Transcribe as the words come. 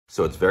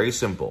So it's very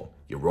simple.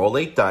 You roll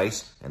 8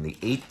 dice, and the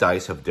 8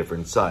 dice have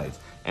different sides.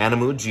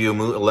 Animu,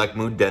 Geomu,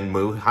 Elecmu,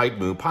 Denmu,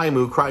 Haidmu,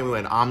 Paimu, Crymu,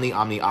 and Omni,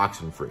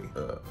 Oxenfree.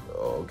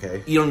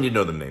 Okay. You don't need to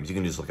know the names. You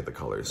can just look at the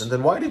colors. And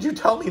then why did you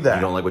tell me that?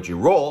 You don't like what you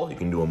roll, you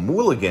can do a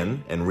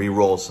mulligan and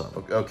re-roll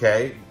some.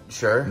 Okay,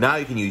 sure. Now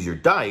you can use your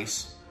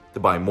dice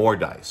to buy more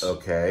dice.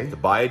 Okay. To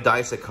buy a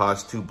dice that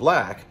costs 2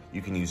 black,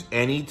 you can use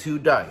any 2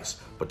 dice.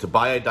 But to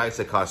buy a dice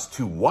that costs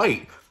 2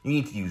 white, you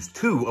need to use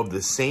 2 of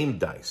the same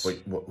dice.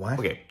 Wait, what?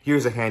 Okay,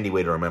 here's a handy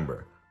way to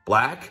remember.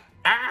 Black,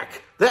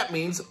 ack. That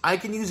means I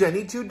can use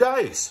any 2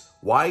 dice.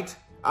 White,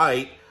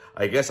 I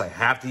guess I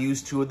have to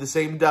use 2 of the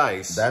same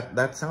dice.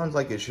 That sounds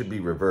like it should be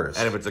reversed.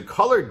 And if it's a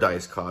colored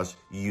dice cost,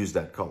 you use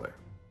that color.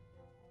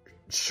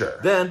 Sure.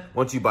 Then,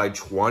 once you buy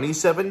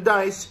 27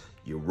 dice,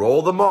 you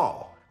roll them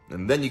all.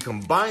 And then you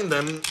combine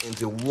them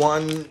into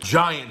one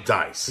giant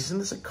dice. Isn't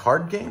this a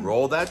card game?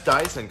 Roll that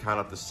dice and count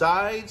up the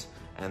sides,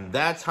 and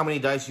that's how many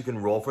dice you can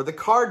roll for the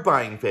card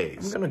buying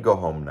phase. I'm gonna go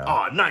home now.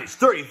 Aw, nice,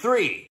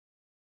 33!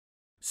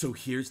 So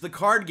here's the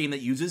card game that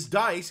uses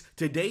dice.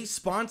 Today's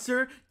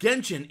sponsor,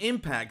 Genshin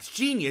Impact's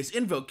Genius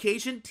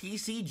Invocation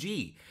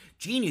TCG.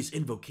 Genius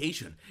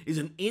Invocation is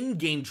an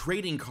in-game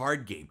trading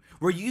card game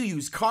where you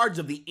use cards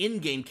of the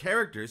in-game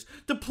characters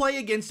to play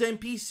against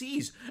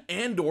NPCs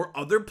and/or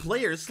other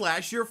players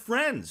 / your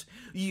friends.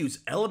 You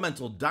use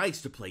elemental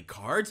dice to play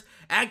cards,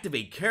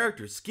 activate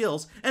character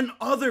skills, and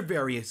other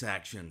various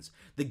actions.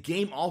 The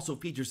game also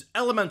features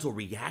elemental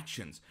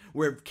reactions,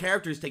 where if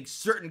characters take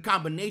certain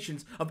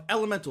combinations of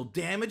elemental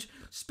damage,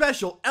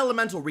 special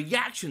elemental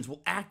reactions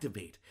will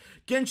activate.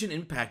 Genshin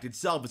Impact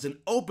itself is an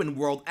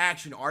open-world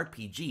action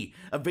RPG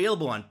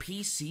available on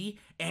PC,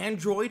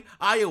 Android,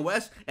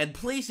 iOS, and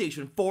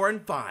PlayStation 4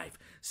 and 5.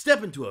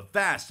 Step into a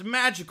vast,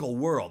 magical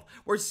world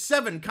where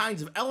 7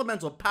 kinds of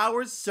elemental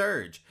powers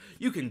surge.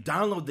 You can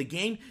download the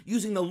game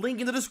using the link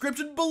in the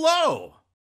description below.